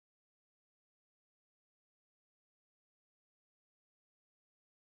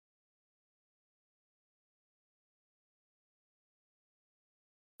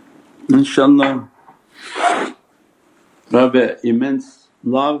InshaAllah, I have immense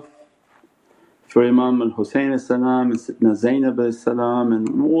love for Imam al-Husayn and Sayyidina Zainab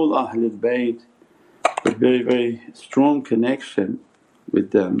and all Ahlul Bayt, a very, very strong connection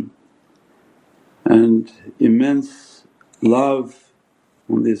with them, and immense love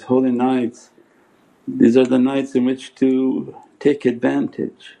on these holy nights. These are the nights in which to take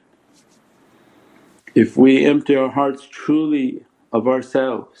advantage. If we empty our hearts truly of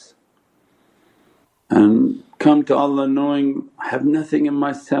ourselves and come to Allah knowing, I have nothing in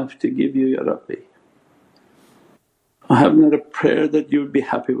myself to give you, Ya Rabbi. I have not a prayer that you would be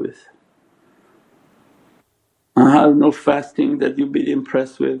happy with. I have no fasting that you'd be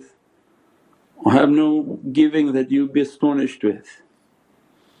impressed with. I have no giving that you'd be astonished with.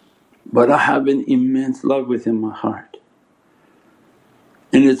 But I have an immense love within my heart.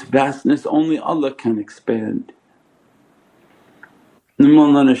 In its vastness only Allah can expand. And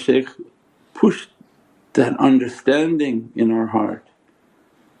Mawlana Shaykh pushed that understanding in our heart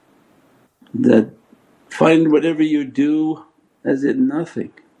that find whatever you do as it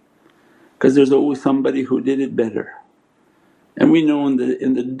nothing, because there's always somebody who did it better. And we know in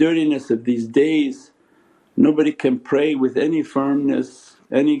the dirtiness of these days nobody can pray with any firmness,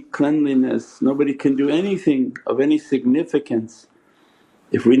 any cleanliness, nobody can do anything of any significance.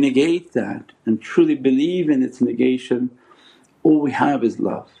 If we negate that and truly believe in its negation, all we have is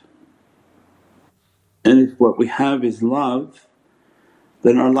love. And if what we have is love,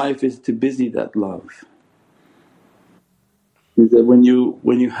 then our life is to busy that love. Is that when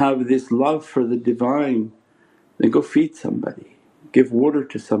you have this love for the Divine, then go feed somebody, give water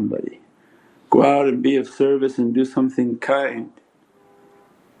to somebody, go out and be of service and do something kind.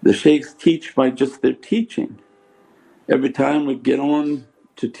 The shaykhs teach by just their teaching. Every time we get on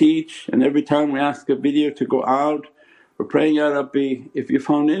to teach and every time we ask a video to go out, we're praying, Ya Rabbi, if you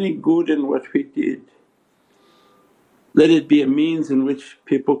found any good in what we did, let it be a means in which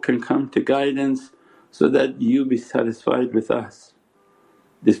people can come to guidance so that you be satisfied with us.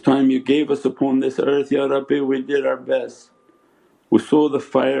 This time you gave us upon this earth, Ya Rabbi, we did our best. We saw the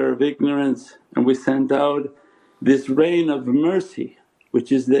fire of ignorance and we sent out this rain of mercy,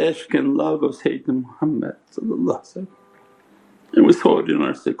 which is the ishq and love of Sayyidina Muhammad, and we saw it in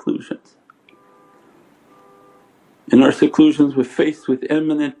our seclusions. In our seclusions we're faced with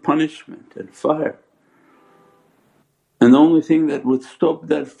imminent punishment and fire. And the only thing that would stop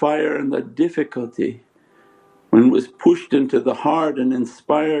that fire and that difficulty, when it was pushed into the heart and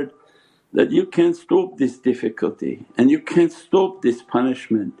inspired that you can't stop this difficulty and you can't stop this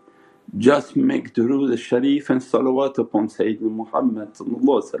punishment, just make durood al-sharif and salawat upon Sayyidina Muhammad.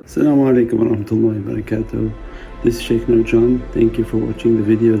 As-salamu alaykum wa rahmatullahi wa barakatuh. This is Shaykh Nurjan. Thank you for watching the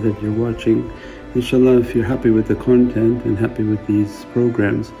video that you're watching. InshaAllah, if you're happy with the content and happy with these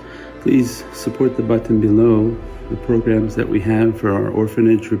programs, please support the button below. The programs that we have for our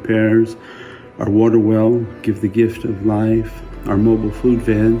orphanage repairs, our water well, Give the Gift of Life, our mobile food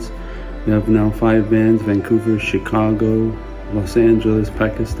vans. We have now 5 vans: Vancouver, Chicago, Los Angeles,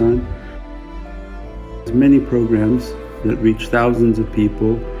 Pakistan. There's many programs that reach thousands of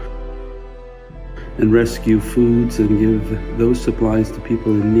people and rescue foods and give those supplies to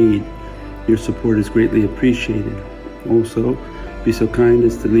people in need. Your support is greatly appreciated. Also, be so kind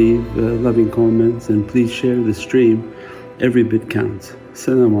as to leave loving comments and please share the stream. Every bit counts.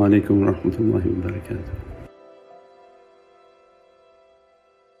 As-salamu alaykum wa rahmatullahi wa barakatuh.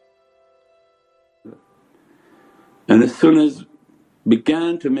 And as soon as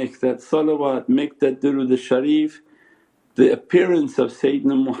began to make that salawat, make that durood al-sharif, the appearance of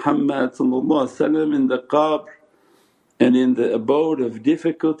Sayyidina Muhammad in the qabr and in the abode of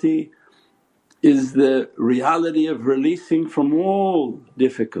difficulty is the reality of releasing from all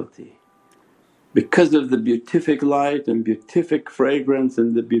difficulty. Because of the beatific light and beatific fragrance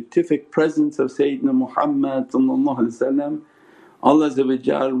and the beatific presence of Sayyidina Muhammad, Allah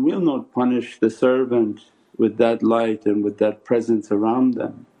will not punish the servant with that light and with that presence around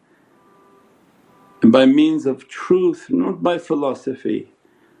them. And by means of truth, not by philosophy,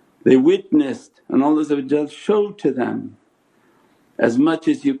 they witnessed and Allah showed to them, as much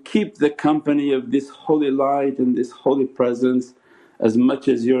as you keep the company of this holy light and this holy presence, as much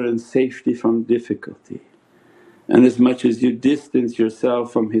as you're in safety from difficulty, and as much as you distance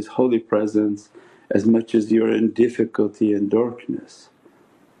yourself from His holy presence, as much as you're in difficulty and darkness.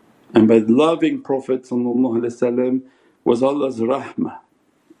 And by loving Prophet was Allah's rahmah.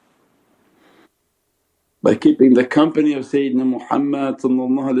 By keeping the company of Sayyidina Muhammad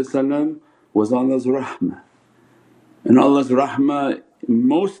was Allah's rahmah. And Allah's rahmah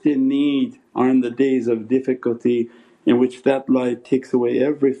most in need are in the days of difficulty in which that light takes away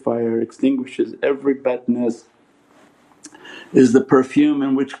every fire, extinguishes every badness, is the perfume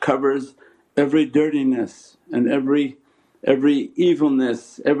in which covers every dirtiness and every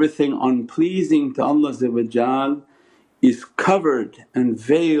evilness, everything unpleasing to Allah is covered and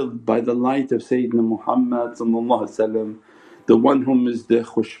veiled by the light of Sayyidina Muhammad, the one whom is the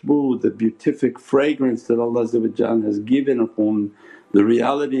khushbu, the beatific fragrance that Allah has given upon the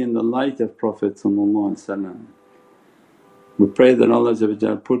reality and the light of Prophet. We pray that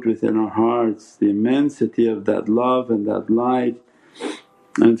Allah put within our hearts the immensity of that love and that light,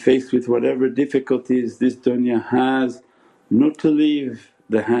 and faced with whatever difficulties this dunya has, not to leave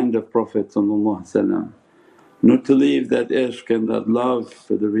the hand of Prophet, not to leave that ishq and that love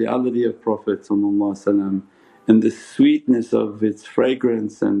for the reality of Prophet and the sweetness of its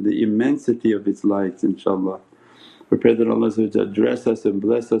fragrance and the immensity of its lights, inshaAllah. We pray that Allah dress us and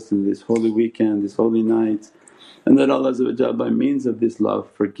bless us in this holy weekend, this holy nights, and that Allah by means of this love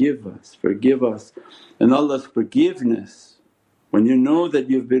forgive us. And Allah's forgiveness, when you know that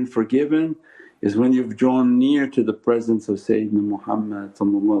you've been forgiven, is when you've drawn near to the presence of Sayyidina Muhammad.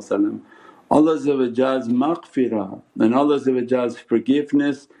 Allah's maghfirah and Allah's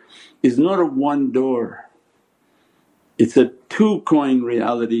forgiveness is not a one door, it's a two-coin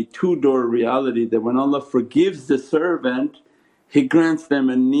reality, two-door reality, that when Allah forgives the servant He grants them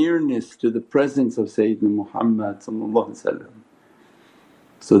a nearness to the presence of Sayyidina Muhammad.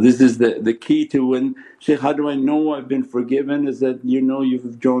 So this is the key to when, "Shaykh, how do I know I've been forgiven?" is that you know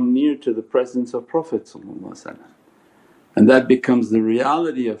you've drawn near to the presence of Prophet, and that becomes the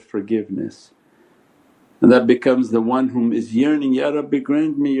reality of forgiveness, and that becomes the one whom is yearning, "Ya Rabbi,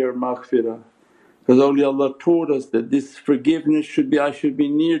 grant me your maghfirah." Because awliyaullah taught us that this forgiveness I should be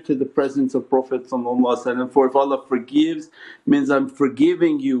near to the presence of Prophet, for if Allah forgives means I'm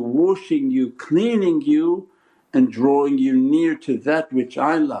forgiving you, washing you, cleaning you and drawing you near to that which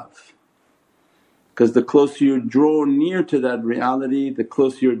I love. Because the closer you draw near to that reality, the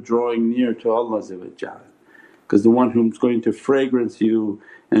closer you're drawing near to Allah. Because the one who's going to fragrance you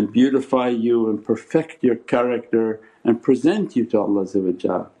and beautify you and perfect your character and present you to Allah.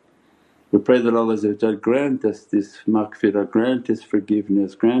 We pray that Allah grant us this maghfirah, grant us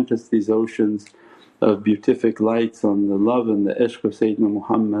forgiveness, grant us these oceans of beatific lights on the love and the ishq of Sayyidina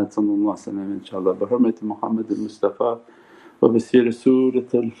Muhammad, inshaAllah. Bi hurmati Muhammad al-Mustafa wa bi siri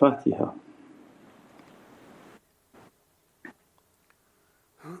Surat al-Fatiha.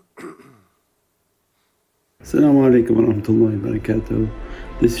 As-salamu alaykum wa rahmatullahi wa barakatuh.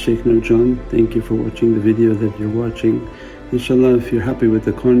 This is Shaykh Nurjan. Thank you for watching the video that you're watching. InshaAllah, if you're happy with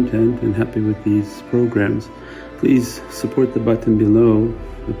the content and happy with these programs, please support the button below,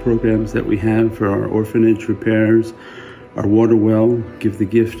 the programs that we have for our orphanage repairs, our water well, Give the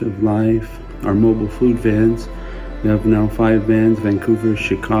Gift of Life, our mobile food vans. We have now 5 vans: Vancouver,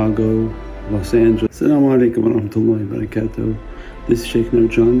 Chicago, Los Angeles. As-salamu alaykum wa rahmatullahi wa barakatuh. This is Shaykh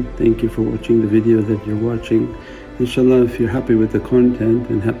Nurjan. Thank you for watching the video that you're watching. InshaAllah, if you're happy with the content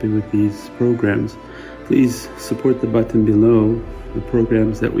and happy with these programs, please support the button below, the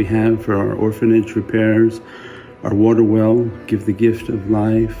programs that we have for our orphanage repairs, our water well, Give the Gift of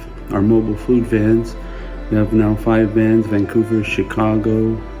Life, our mobile food vans. We have now 5 vans: Vancouver,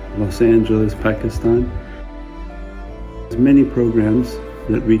 Chicago, Los Angeles, Pakistan. There's many programs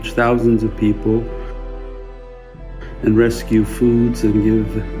that reach thousands of people and rescue foods and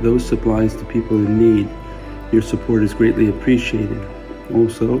give those supplies to people in need. Your support is greatly appreciated.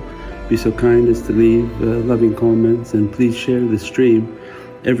 Also, be so kind as to leave loving comments, and please share the stream.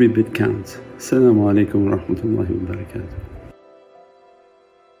 Every bit counts. As-salamu alaykum wa rahmatullahi wa barakatuh.